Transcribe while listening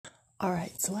All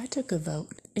right, so I took a vote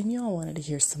and y'all wanted to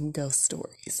hear some ghost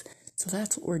stories. So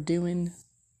that's what we're doing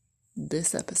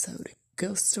this episode,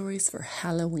 ghost stories for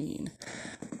Halloween.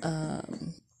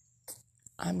 I'm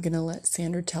going to let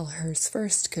Sandra tell hers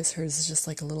first because hers is just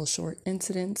like a little short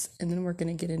incident, and then we're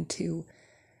going to get into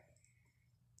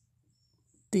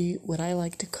the what I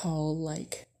like to call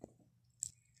like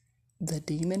the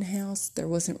demon house. There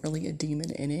wasn't really a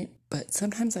demon in it, but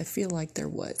sometimes I feel like there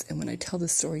was, and when I tell the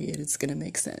story it is going to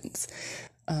make sense.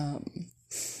 And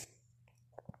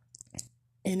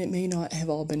it may not have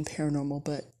all been paranormal,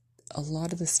 but a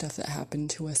lot of the stuff that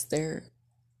happened to us there,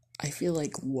 I feel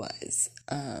like was.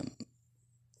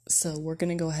 So we're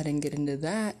going to go ahead and get into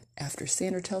that after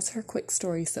Sandra tells her quick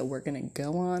story. So we're going to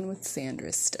go on with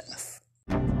Sandra's stuff.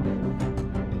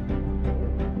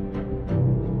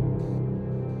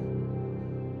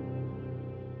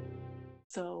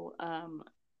 So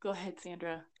go ahead,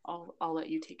 Sandra. I'll let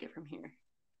you take it from here.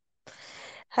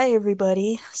 Hi,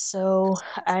 everybody. So,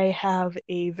 I have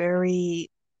a very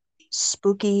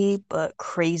spooky but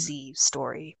crazy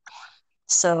story.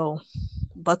 So,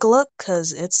 buckle up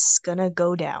because it's gonna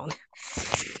go down.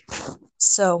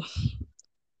 So,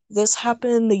 this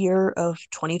happened the year of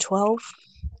 2012.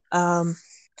 Um,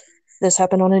 this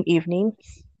happened on an evening.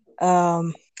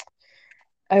 Um,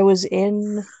 I was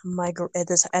in my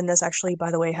this actually,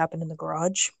 by the way, happened in the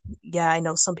garage. Yeah, I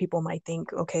know some people might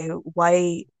think, okay,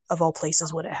 why of all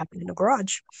places would it happen in a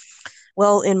garage?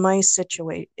 Well, in my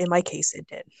case, it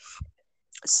did.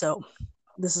 So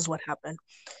this is what happened.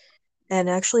 And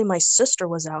actually, my sister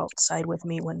was outside with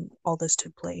me when all this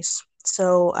took place.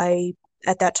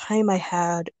 At that time, I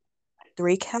had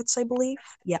three cats, I believe.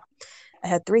 Yeah, I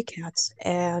had three cats.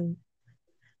 And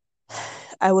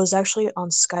I was actually on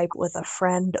Skype with a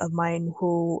friend of mine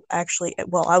who actually,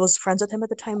 well, I was friends with him at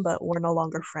the time, but we're no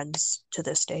longer friends to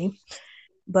this day.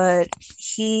 But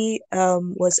he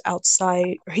was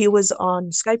outside, he was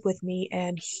on Skype with me,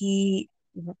 and he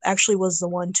actually was the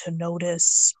one to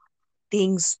notice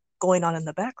things going on in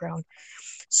the background.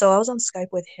 So I was on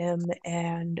Skype with him,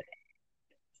 and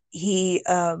he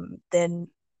then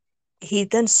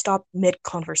stopped mid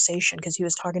conversation because he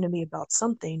was talking to me about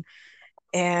something,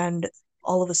 and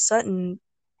all of a sudden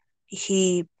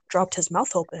he dropped his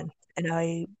mouth open, and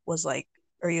I was like,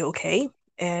 "Are you okay?"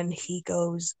 And he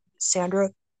goes, "Sandra,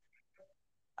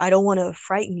 I don't want to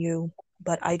frighten you,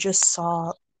 but I just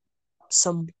saw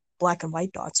some black and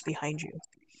white dots behind you."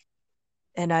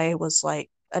 And I was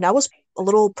a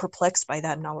little perplexed by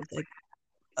that, and I was like,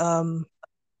 um,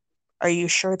 are you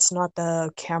sure it's not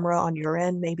the camera on your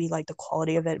end? Maybe like the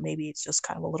quality of it, maybe it's just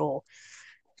kind of a little,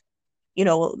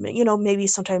 maybe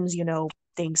sometimes,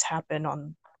 things happen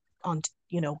on,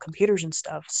 computers and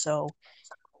stuff. So,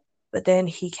 but then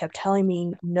he kept telling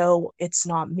me, no, it's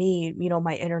not me.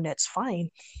 My internet's fine.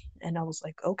 And I was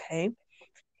like, okay.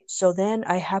 So then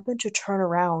I happened to turn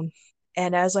around,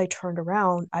 and as I turned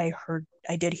around, I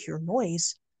did hear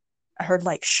noise. I heard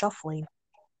like shuffling.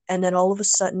 And then all of a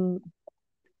sudden,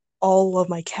 all of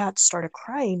my cats started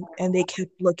crying, and they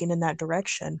kept looking in that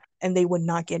direction, and they would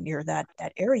not get near that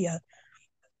area.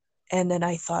 And then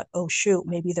I thought, oh shoot,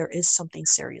 maybe there is something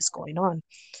serious going on.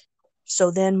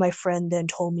 So then my friend then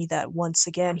told me that once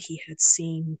again he had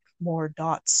seen more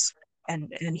dots,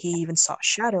 and he even saw a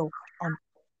shadow on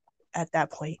at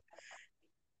that point.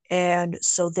 And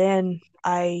so then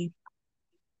I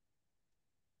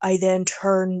then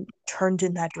turned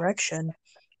in that direction,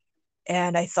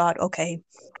 and I thought, okay,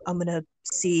 I'm gonna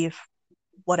see if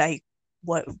what I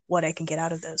what I can get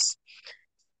out of this.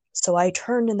 So I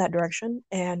turned in that direction,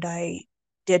 and I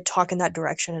did talk in that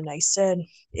direction, and I said,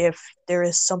 if there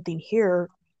is something here,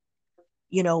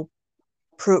 you know,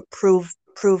 prove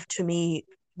to me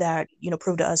that,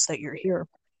 prove to us that you're here.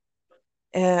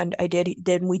 And I did.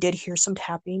 Then we did hear some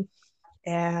tapping,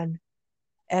 and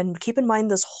keep in mind,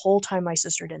 this whole time my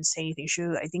sister didn't say anything.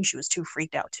 I think she was too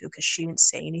freaked out too because she didn't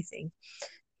say anything.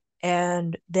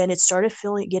 And then it started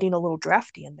getting a little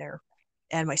drafty in there.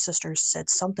 And my sister said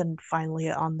something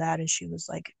finally on that, and she was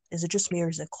like, "Is it just me or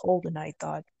is it cold?" And I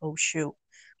thought, "Oh shoot,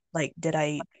 like did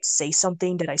I say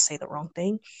something? Did I say the wrong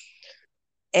thing?"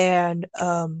 And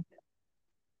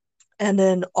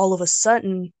then all of a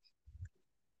sudden,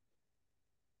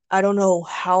 I don't know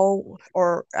how,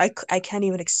 or I can't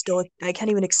even I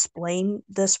can't even explain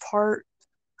this part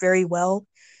very well,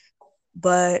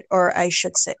 but or I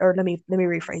should say, or let me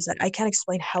rephrase that. I can't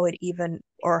explain how it even,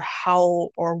 or how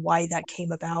or why that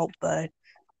came about, but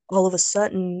all of a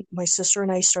sudden my sister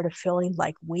and I started feeling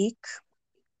like weak,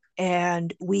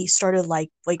 and we started like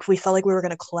we felt like we were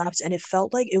going to collapse, and it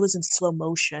felt like it was in slow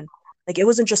motion. Like it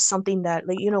wasn't just something that,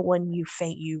 like, when you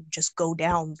faint, you just go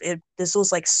down. This was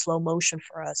like slow motion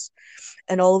for us.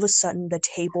 And all of a sudden, the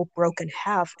table broke in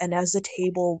half. And as the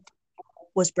table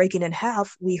was breaking in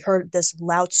half, we heard this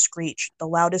loud screech, the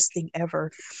loudest thing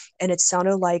ever. And it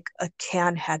sounded like a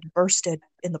can had bursted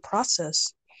in the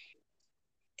process.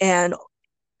 And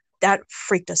that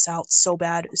freaked us out so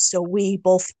bad. So we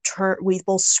both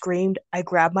screamed. I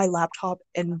grabbed my laptop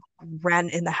and ran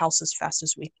in the house as fast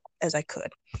as I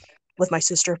could, with my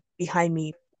sister behind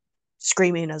me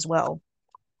screaming as well,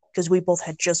 because we both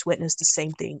had just witnessed the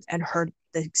same thing and heard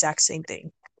the exact same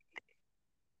thing.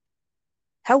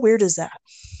 How weird is that?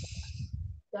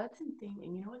 That's insane.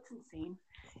 And you know what's insane?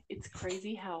 It's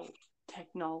crazy how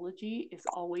technology is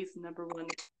always number one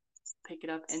pick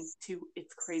it up, and two,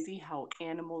 it's crazy how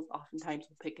animals oftentimes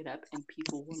will pick it up and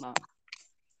people will not.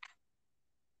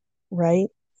 Right?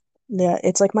 Yeah,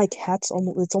 it's like my cats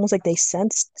almost, it's almost like they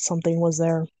sensed something was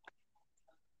there.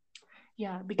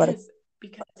 Yeah, But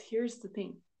because here's the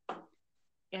thing.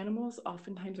 Animals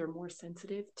oftentimes are more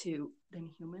sensitive to than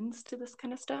humans to this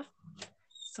kind of stuff.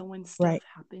 So when stuff right,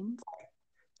 happens,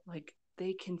 like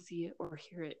they can see it or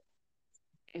hear it,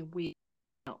 and we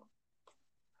know.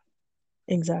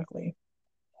 exactly.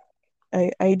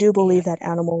 I do believe And that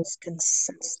animals can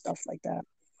sense stuff like that.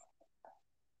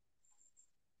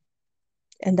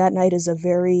 And that night is a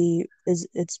very is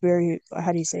it's very,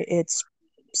 how do you say, it's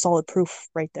solid proof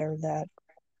right there that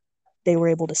they were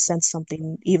able to sense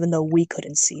something even though we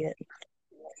couldn't see it.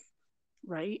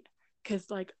 right, because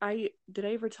like I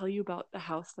ever tell you about the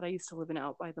house that I used to live in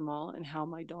out by the mall and how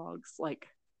my dogs like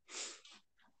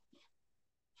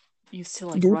used to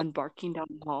like Do run barking down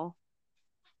the hall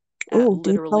at oh,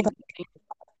 do you tell literally. that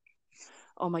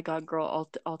Oh my god, girl,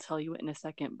 I'll tell you it in a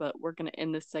second, but we're gonna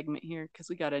end this segment here because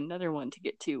we got another one to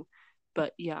get to.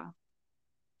 But yeah,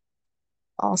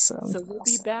 awesome. so we'll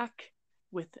be back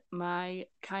with my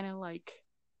kind of like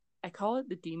I call it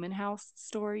the demon house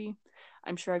story.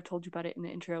 I'm sure I've told you about it in the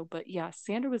intro, but yeah,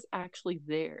 Sandra was actually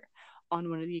there on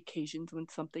one of the occasions when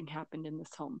something happened in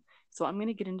this home. So I'm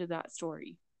gonna get into that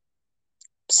story,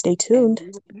 Stay and tuned. we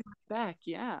will be back.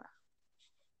 Yeah.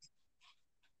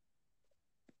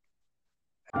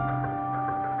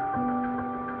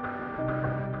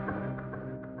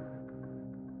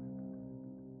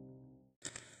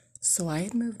 So I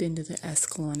had moved into the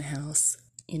Escalon house,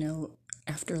 you know,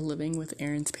 after living with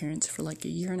Aaron's parents for like a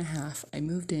year and a half. I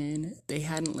moved in. They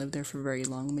hadn't lived there for very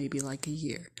long, maybe like a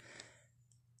year.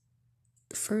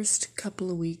 The first couple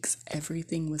of weeks,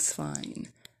 everything was fine.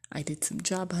 I did some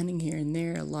job hunting here and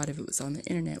there. A lot of it was on the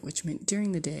internet, which meant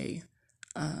during the day,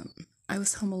 I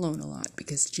was home alone a lot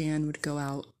because Jan would go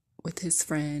out with his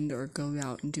friend or go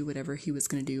out and do whatever he was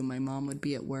going to do. My mom would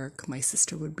be at work, my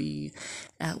sister would be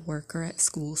at work or at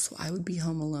school, so I would be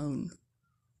home alone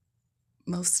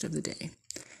most of the day.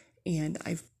 And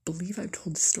I believe I've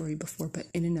told this story before, but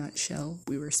in a nutshell,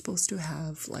 we were supposed to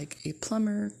have like a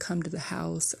plumber come to the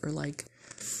house or like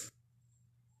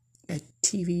a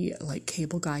TV like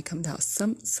cable guy come to the house.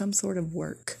 Some sort of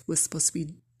work was supposed to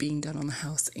be being done on the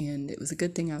house, and it was a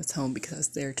good thing I was home because I was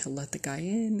there to let the guy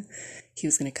in. He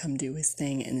was going to come do his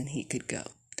thing and then he could go.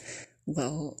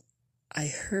 Well, I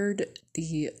heard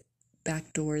the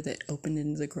back door that opened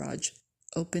into the garage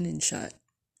open and shut,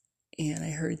 and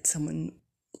I heard someone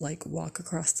like walk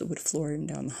across the wood floor and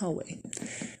down the hallway.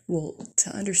 Well, to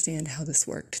understand how this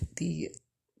worked, the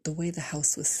way the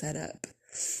house was set up,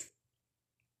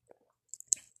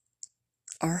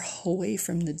 our hallway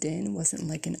from the den wasn't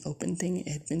like an open thing. It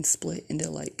had been split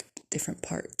into like different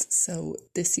parts. So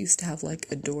this used to have like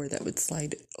a door that would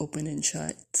slide open and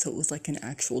shut. So it was like an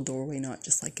actual doorway, not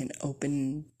just like an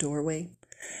open doorway.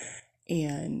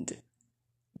 And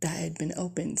that had been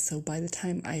open. So by the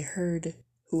time I heard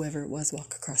whoever it was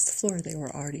walk across the floor, they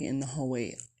were already in the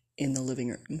hallway in the living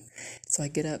room. So I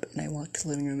get up and I walk to the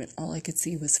living room, and all I could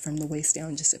see was from the waist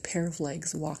down just a pair of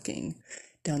legs walking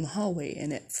down the hallway.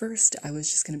 And at first I was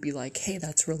just going to be like, hey,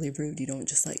 that's really rude. You don't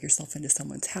just let yourself into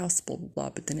someone's house, blah, blah, blah.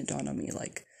 But then it dawned on me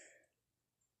like,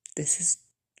 this is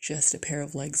just a pair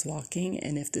of legs walking,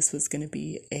 and if this was going to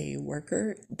be a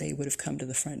worker, they would have come to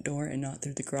the front door and not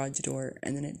through the garage door.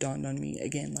 And then it dawned on me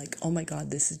again like, oh my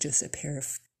god, this is just a pair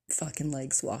of fucking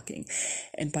legs walking.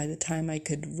 And by the time I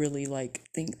could really like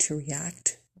think to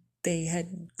react, they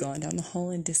had gone down the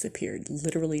hall and disappeared,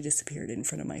 literally disappeared in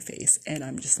front of my face. And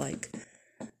I'm just like,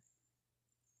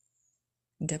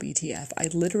 WTF. I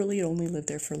literally only lived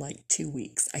there for like 2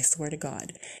 weeks, I swear to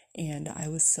God. And I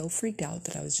was so freaked out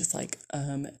that I was just like,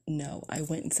 no. I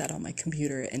went and sat on my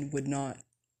computer and would not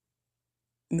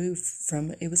move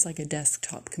from, it was like a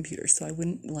desktop computer, so I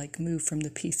wouldn't like move from the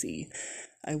PC.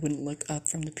 I wouldn't look up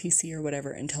from the PC or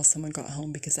whatever until someone got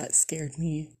home, because that scared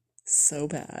me so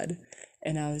bad.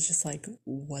 And I was just like,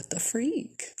 what the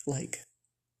freak? Like,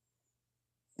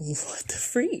 what the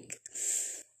freak?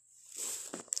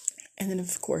 And then,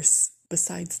 of course,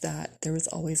 besides that, there was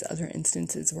always other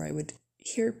instances where I would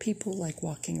hear people like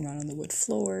walking around on the wood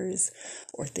floors,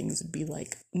 or things would be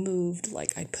like moved,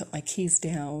 like I'd put my keys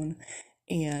down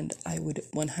and I would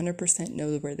 100%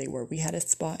 know where they were. We had a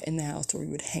spot in the house where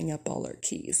we would hang up all our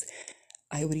keys.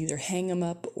 I would either hang them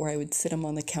up or I would sit them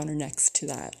on the counter next to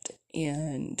that,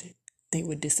 and they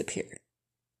would disappear.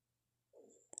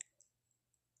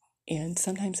 And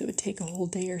sometimes it would take a whole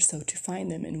day or so to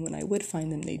find them. And when I would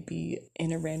find them, they'd be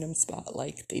in a random spot,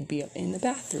 like they'd be in the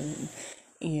bathroom.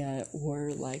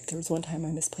 Or like there was one time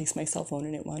I misplaced my cell phone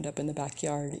and it wound up in the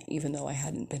backyard, even though I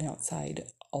hadn't been outside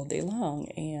all day long.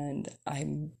 And I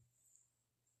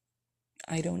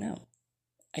don't know.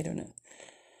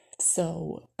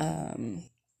 So,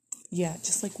 yeah,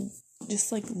 just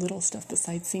like little stuff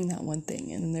besides seeing that one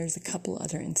thing. And there's a couple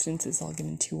other instances I'll get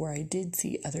into where I did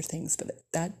see other things, but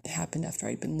that happened after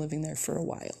I'd been living there for a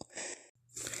while.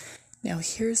 Now,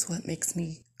 here's what makes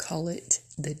me call it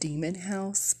the demon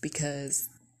house, because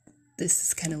this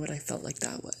is kind of what I felt like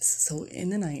that was. So in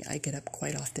the night, I get up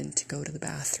quite often to go to the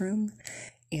bathroom,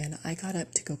 and I got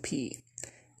up to go pee.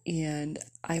 And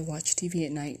I watch TV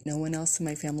at night. No one else in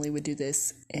my family would do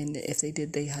this. And if they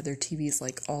did, they had their TVs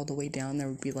like all the way down. There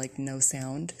would be like no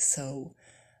sound. So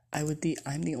I'm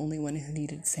the only one who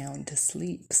needed sound to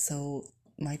sleep. So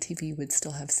my TV would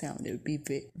still have sound. It would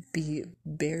be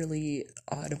barely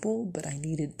audible, but I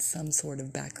needed some sort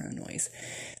of background noise.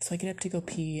 So I get up to go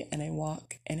pee and I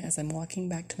walk. And as I'm walking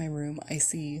back to my room, I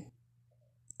see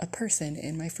a person.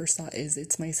 And my first thought is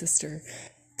it's my sister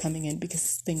coming in, because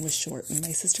this thing was short and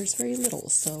my sister's very little.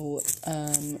 So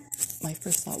my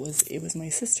first thought was it was my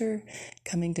sister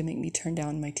coming to make me turn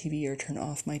down my TV or turn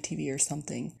off my TV or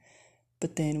something.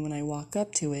 But then when I walk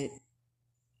up to it,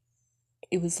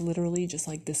 it was literally just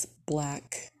like this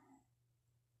black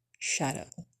shadow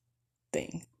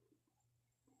thing.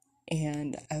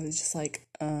 And I was just like,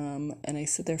 and I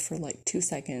stood there for like 2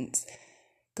 seconds,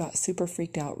 got super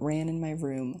freaked out, ran in my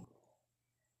room,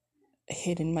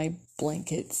 hid in my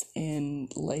blankets, and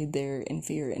laid there in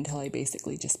fear until I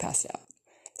basically just passed out.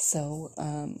 So,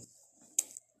 I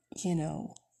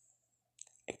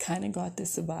kind of got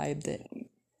this vibe that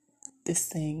this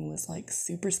thing was like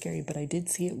super scary, but I did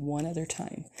see it one other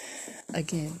time.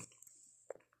 Again,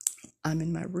 I'm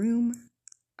in my room,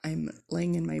 I'm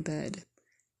laying in my bed,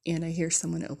 and I hear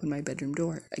someone open my bedroom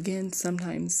door. Again,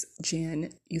 sometimes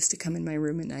Jan used to come in my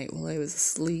room at night while I was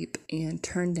asleep and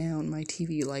turn down my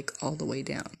TV like all the way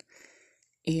down.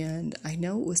 And I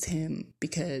know it was him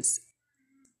because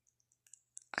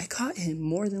I caught him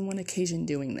more than one occasion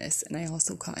doing this. And I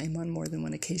also caught him on more than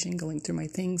one occasion going through my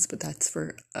things, but that's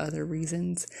for other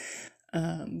reasons.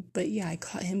 But yeah, I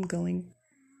caught him going.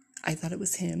 I thought it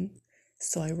was him.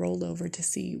 So I rolled over to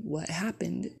see what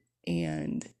happened,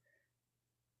 and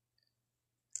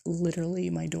literally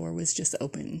my door was just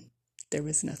open. There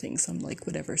was nothing. So I'm like,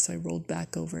 whatever. So I rolled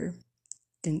back over,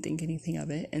 didn't think anything of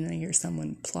it. And then I hear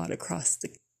someone plod across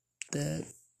the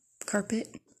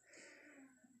carpet,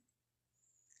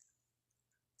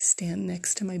 stand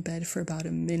next to my bed for about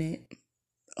a minute.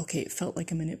 Okay, it felt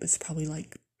like a minute, but it's probably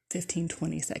like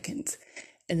 15-20 seconds.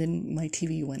 And then my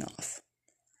TV went off.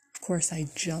 Of course, I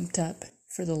jumped up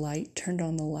for the light, turned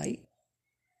on the light.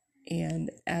 And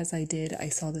as I did, I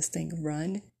saw this thing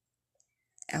run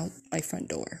out my front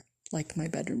door, like my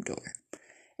bedroom door.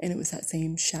 And it was that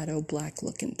same shadow black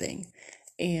looking thing.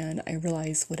 And I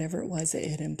realized whatever it was, it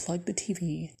had unplugged the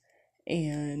TV.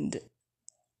 And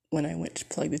when I went to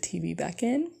plug the TV back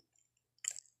in,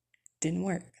 didn't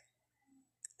work.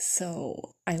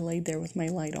 So I laid there with my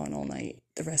light on all night,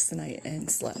 the rest of the night, and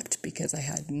slept because I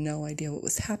had no idea what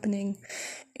was happening.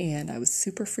 And I was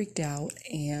super freaked out.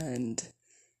 And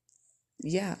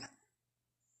yeah.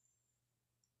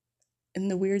 And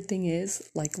the weird thing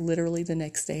is, like, literally the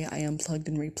next day, I unplugged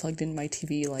and replugged in my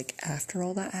TV, like, after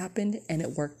all that happened, and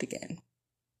it worked again.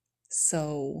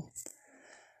 So,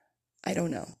 I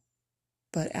don't know.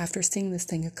 But after seeing this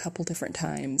thing a couple different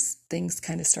times, things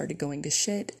kind of started going to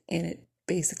shit, and it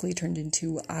basically turned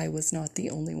into I was not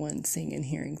the only one seeing and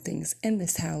hearing things in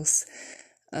this house.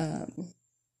 And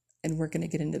we're going to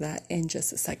get into that in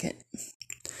just a second.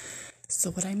 So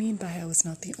what I mean by I was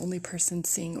not the only person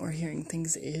seeing or hearing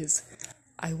things is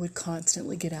I would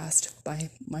constantly get asked by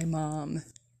my mom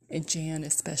and Jan,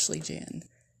 especially Jan,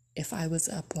 if I was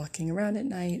up walking around at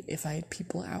night, if I had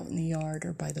people out in the yard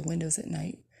or by the windows at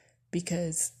night,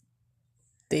 because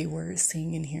they were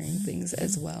seeing and hearing things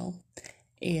as well.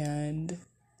 And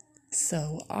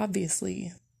so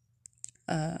obviously,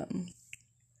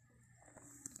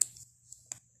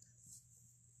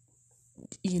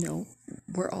 you know,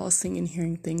 we're all seeing and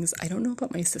hearing things. I don't know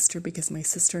about my sister because my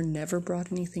sister never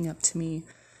brought anything up to me.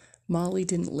 Molly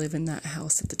didn't live in that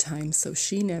house at the time, so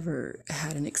she never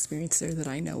had an experience there that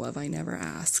I know of. I never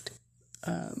asked.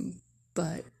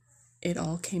 But it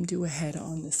all came to a head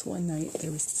on this one night.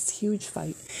 There was this huge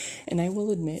fight, and I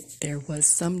will admit there was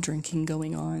some drinking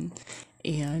going on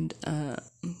and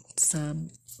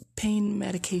some pain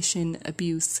medication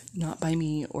abuse, not by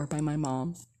me or by my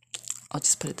mom. I'll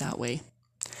just put it that way.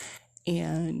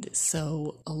 And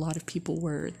so a lot of people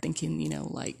were thinking,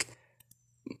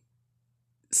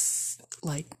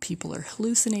 like people are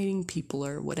hallucinating, people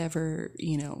are whatever,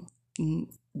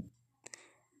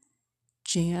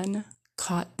 Jan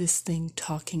caught this thing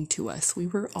talking to us. We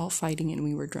were all fighting and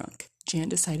we were drunk. Jan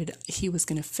decided he was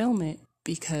going to film it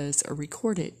or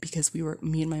record it because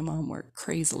me and my mom were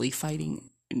crazily fighting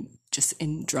just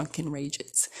in drunken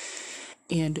rages.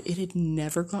 And it had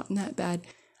never gotten that bad.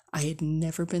 I had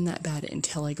never been that bad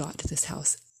until I got to this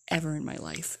house ever in my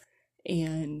life.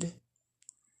 And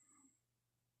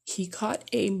he caught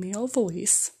a male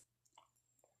voice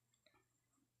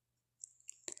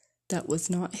that was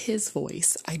not his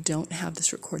voice. I don't have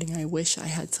this recording. I wish I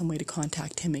had some way to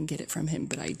contact him and get it from him,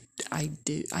 but I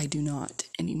do not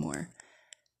anymore.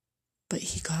 But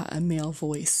he got a male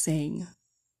voice saying,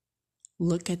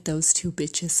 "Look at those two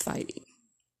bitches fighting,"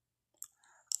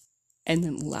 and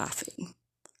then laughing.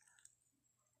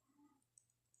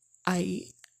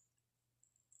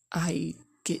 I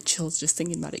get chills just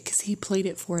thinking about it because he played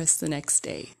it for us the next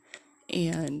day,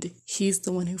 and he's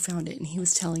the one who found it, and he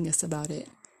was telling us about it.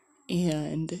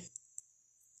 And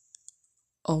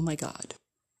oh my God,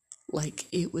 like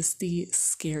it was the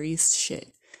scariest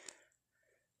shit.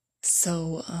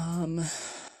 So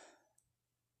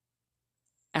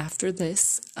after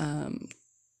this,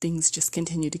 things just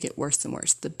continued to get worse and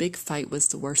worse. The big fight was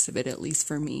the worst of it, at least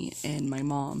for me and my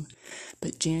mom.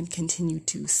 But Jan continued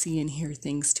to see and hear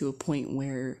things to a point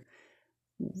where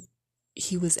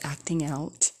he was acting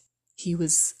out. He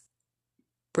was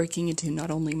breaking into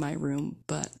not only my room,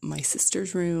 but my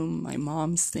sister's room, my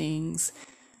mom's things,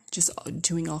 just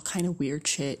doing all kind of weird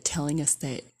shit, telling us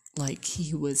that like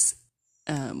he was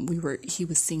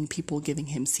seeing people giving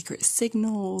him secret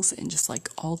signals and just like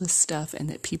all this stuff, and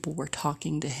that people were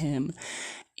talking to him.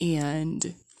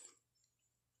 And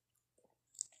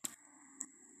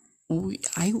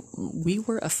we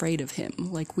were afraid of him.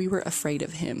 Like, we were afraid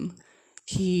of him.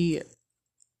 He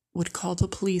would call the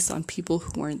police on people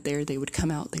who weren't there. They would come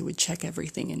out, they would check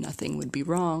everything, and nothing would be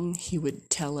wrong. He would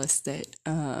tell us that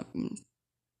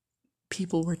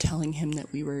people were telling him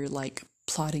that we were like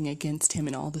plotting against him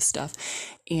and all this stuff.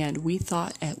 And we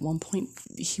thought at one point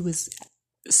he was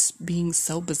being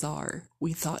so bizarre.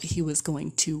 We thought he was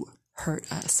going to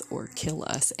hurt us or kill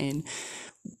us. And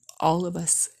all of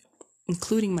us,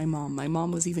 including my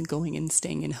mom was even going and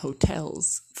staying in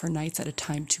hotels for nights at a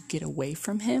time to get away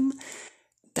from him.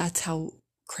 That's how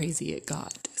crazy it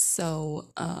got. So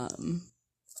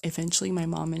eventually my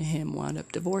mom and him wound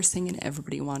up divorcing, and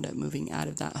everybody wound up moving out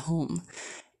of that home.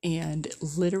 And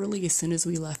literally as soon as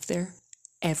we left there,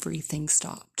 everything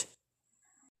stopped.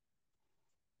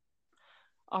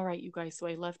 All right, you guys, so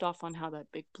I left off on how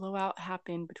that big blowout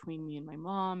happened between me and my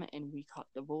mom, and we caught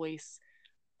the voice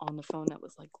on the phone that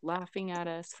was like laughing at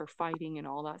us for fighting and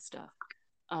all that stuff.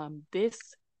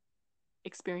 This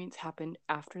experience happened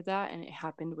after that, and it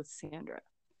happened with Sandra.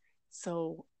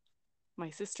 So my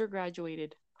sister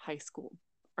graduated high school,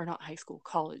 or not high school,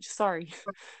 college, sorry.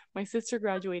 My sister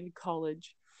graduated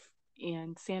college,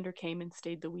 and Sandra came and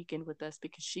stayed the weekend with us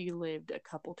because she lived a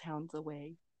couple towns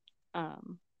away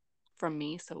from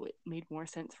me, so it made more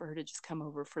sense for her to just come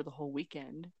over for the whole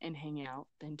weekend and hang out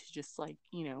than to just like,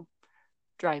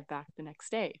 drive back the next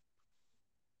day.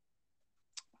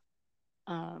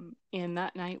 And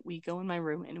that night we go in my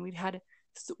room, and we had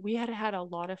a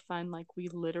lot of fun. Like, we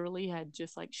literally had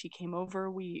just like, she came over,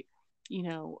 we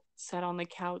sat on the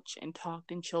couch and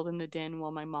talked and chilled in the den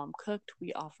while my mom cooked.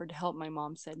 We offered to help, my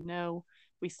mom said no.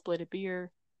 We split a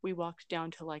beer. We walked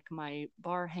down to like my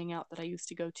bar hangout that I used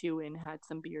to go to and had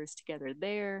some beers together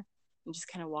there, and just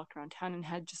kind of walked around town and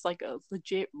had just like a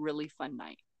legit really fun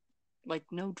night. Like,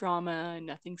 no drama,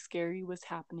 nothing scary was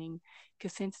happening,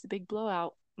 because since the big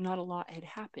blowout, not a lot had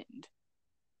happened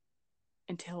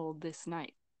until this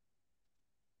night.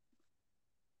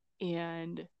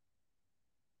 And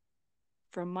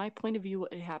from my point of view,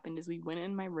 what had happened is we went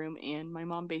in my room and my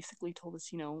mom basically told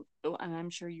us, oh, and I'm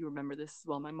sure you remember this as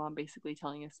well. My mom basically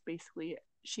telling us basically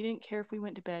she didn't care if we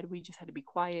went to bed. We just had to be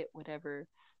quiet, whatever,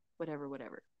 whatever,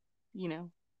 whatever, you know?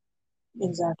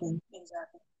 Exactly.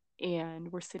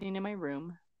 And we're sitting in my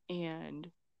room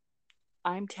and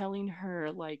I'm telling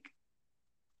her like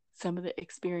some of the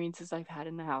experiences I've had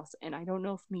in the house. And I don't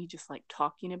know if me just like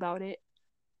talking about it,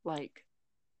 like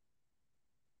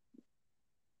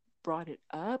brought it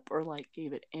up or like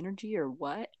gave it energy or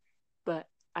what, but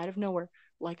out of nowhere,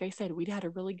 like I said, we'd had a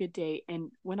really good day.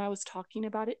 And when I was talking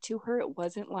about it to her, it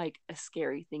wasn't like a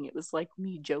scary thing. It was like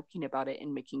me joking about it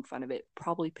and making fun of it.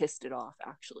 Probably pissed it off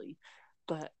actually.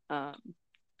 But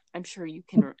I'm sure you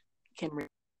can we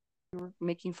were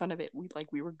making fun of it.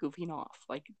 We were goofing off.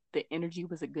 Like the energy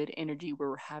was a good energy. We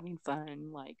were having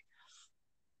fun. Like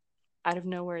out of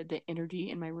nowhere, the energy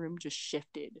in my room just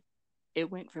shifted. It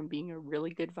went from being a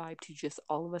really good vibe to just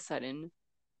all of a sudden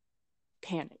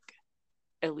panic,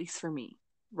 at least for me,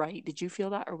 right? Did you feel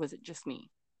that or was it just me?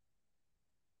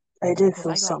 I did Because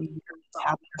feel I got something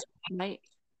happened. my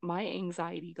my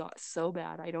anxiety got so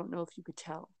bad. I don't know if you could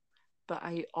tell, but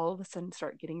I all of a sudden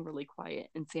start getting really quiet.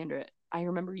 And Sandra, I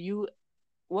remember you.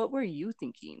 What were you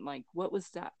thinking? Like, what was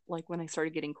that like when I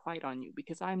started getting quiet on you?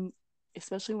 Because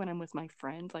especially when I'm with my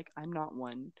friends, like I'm not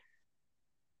one.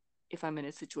 If I'm in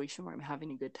a situation where I'm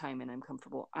having a good time and I'm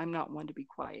comfortable, I'm not one to be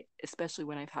quiet, especially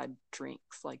when I've had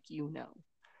drinks, like you know.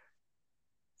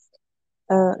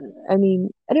 Uh, I mean,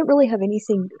 I didn't really have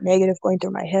anything negative going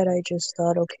through my head. I just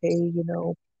thought, okay,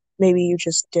 maybe you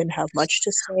just didn't have much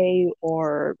to say,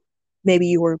 or maybe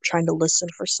you were trying to listen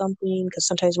for something. Because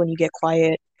sometimes when you get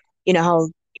quiet, you know how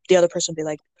the other person will be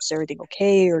like, "Is everything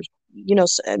okay?" Or,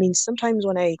 I mean, sometimes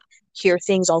when I hear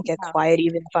things, I'll get Yeah. quiet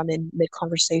even if I'm in mid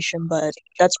conversation. But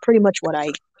that's pretty much what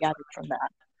I gathered from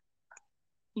that.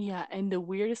 Yeah, and the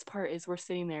weirdest part is we're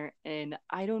sitting there and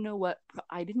I don't know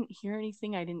I didn't hear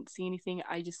anything, I didn't see anything.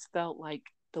 I just felt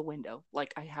like the window,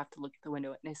 like I have to look at the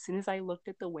window. And as soon as I looked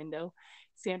at the window,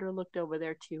 Sandra looked over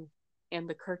there too. And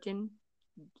the curtain,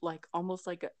 like almost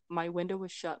like my window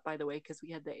was shut, by the way, because we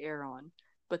had the air on,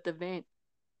 but the vent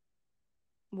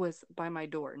was by my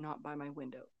door, not by my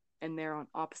window. And they're on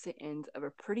opposite ends of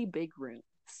a pretty big room.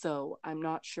 So I'm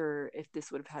not sure if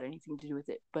this would have had anything to do with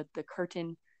it, but the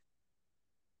curtain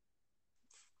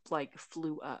like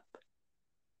flew up,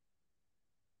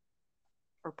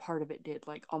 or part of it did,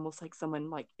 like almost like someone,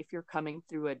 like if you're coming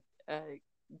through a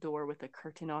door with a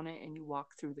curtain on it and you walk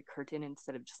through the curtain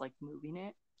instead of just like moving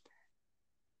it.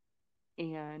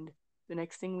 And the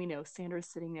next thing we know, Sandra's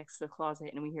sitting next to the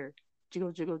closet and we hear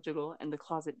jiggle, jiggle, jiggle, and the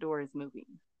closet door is moving.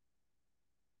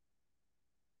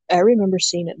 I remember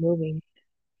seeing it moving.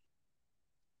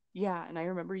 Yeah, and I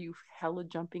remember you hella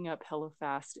jumping up hella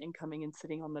fast and coming and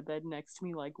sitting on the bed next to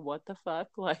me, like, what the fuck?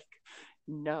 Like,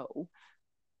 no.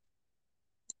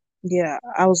 Yeah,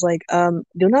 I was like,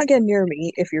 do not get near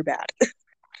me if you're bad.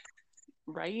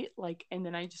 Right? Like, and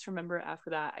then I just remember after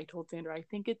that, I told Sandra, I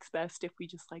think it's best if we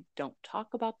just like don't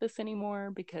talk about this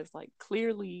anymore because, like,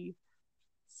 clearly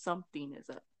something is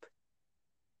up,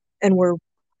 And we're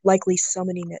likely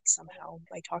summoning it somehow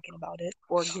by talking about it.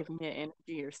 or giving it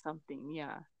energy or something.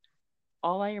 Yeah.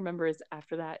 All I remember is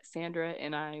after that, Sandra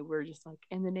and I were just like,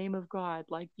 in the name of God,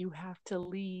 like, you have to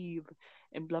leave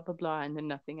and blah, blah, blah. And then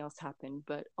nothing else happened.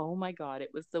 But oh my God,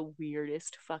 it was the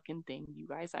weirdest fucking thing, you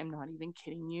guys. I'm not even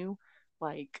kidding you.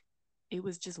 Like, it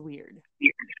was just weird.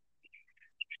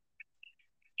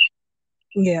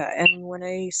 Yeah, and when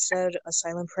I said a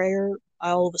silent prayer,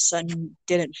 I all of a sudden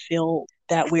didn't feel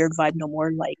that weird vibe no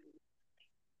more.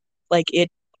 Like it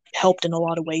helped in a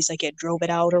lot of ways, like it drove it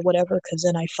out or whatever, because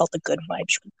then I felt the good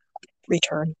vibes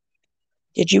return.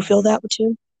 Did you feel Mm-hmm. that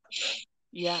too?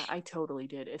 Yeah, I totally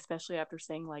did. Especially after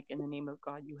saying, like, in the name of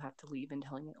God, you have to leave, and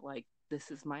telling it, like, this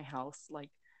is my house. Like,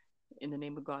 in the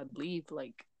name of God, leave.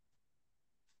 Like,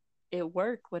 it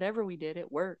worked. Whatever we did, it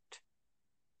worked.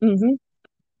 Mm-hmm.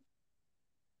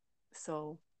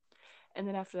 So, and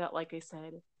then after that, like I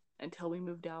said, until we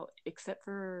moved out, except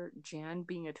for Jan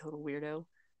being a total weirdo.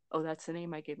 Oh, that's the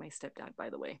name I gave my stepdad, by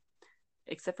the way.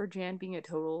 Except for Jan being a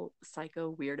total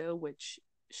psycho weirdo, which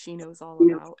she knows all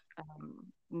about,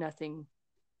 nothing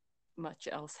much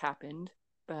else happened.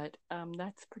 But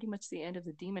that's pretty much the end of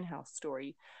the Demon House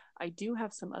story. I do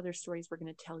have some other stories we're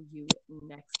going to tell you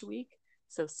next week.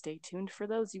 So stay tuned for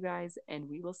those, you guys, and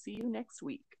we will see you next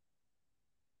week.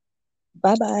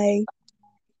 Bye bye.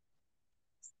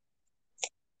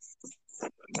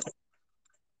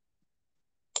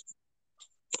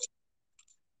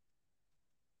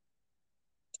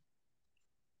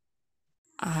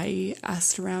 I asked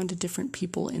asked around to different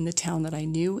people in the town that I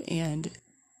knew, and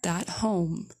that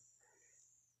home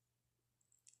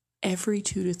every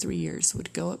 2 to 3 years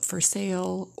would go up for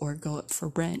sale or go up for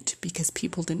rent because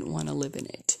people didn't want to live in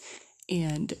it.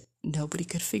 And nobody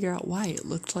could figure out why. It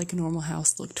looked like a normal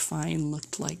house, looked fine,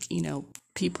 looked like,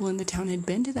 people in the town had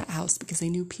been to that house because they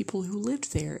knew people who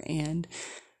lived there, and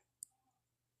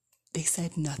they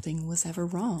said nothing was ever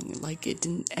wrong. Like, it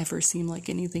didn't ever seem like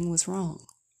anything was wrong.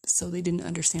 So they didn't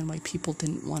understand why people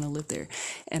didn't want to live there.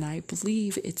 And I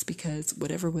believe it's because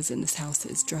whatever was in this house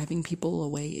is driving people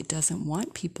away. It doesn't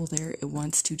want people there. It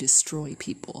wants to destroy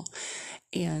people.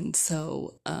 And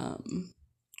so,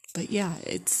 but yeah,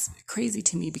 it's crazy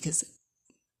to me because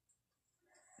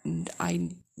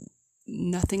nothing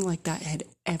like that had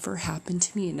ever happened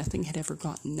to me, and nothing had ever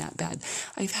gotten that bad.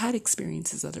 I've had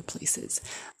experiences other places.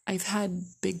 I've had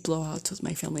big blowouts with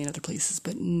my family in other places,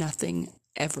 but nothing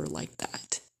ever like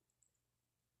that.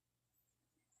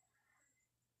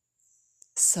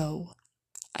 So,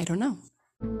 I don't know.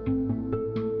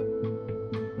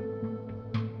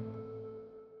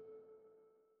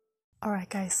 Alright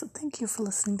guys, so thank you for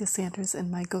listening to Sandra's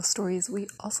and my ghost stories. We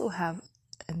also have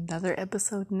another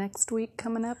episode next week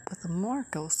coming up with more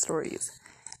ghost stories.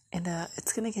 And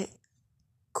it's going to get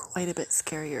quite a bit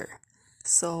scarier.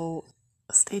 So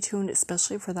stay tuned,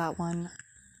 especially for that one.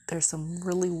 There's some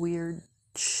really weird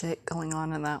shit going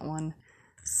on in that one.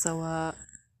 So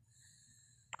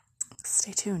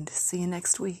stay tuned. See you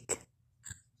next week.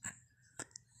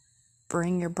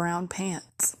 Bring your brown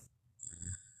pants.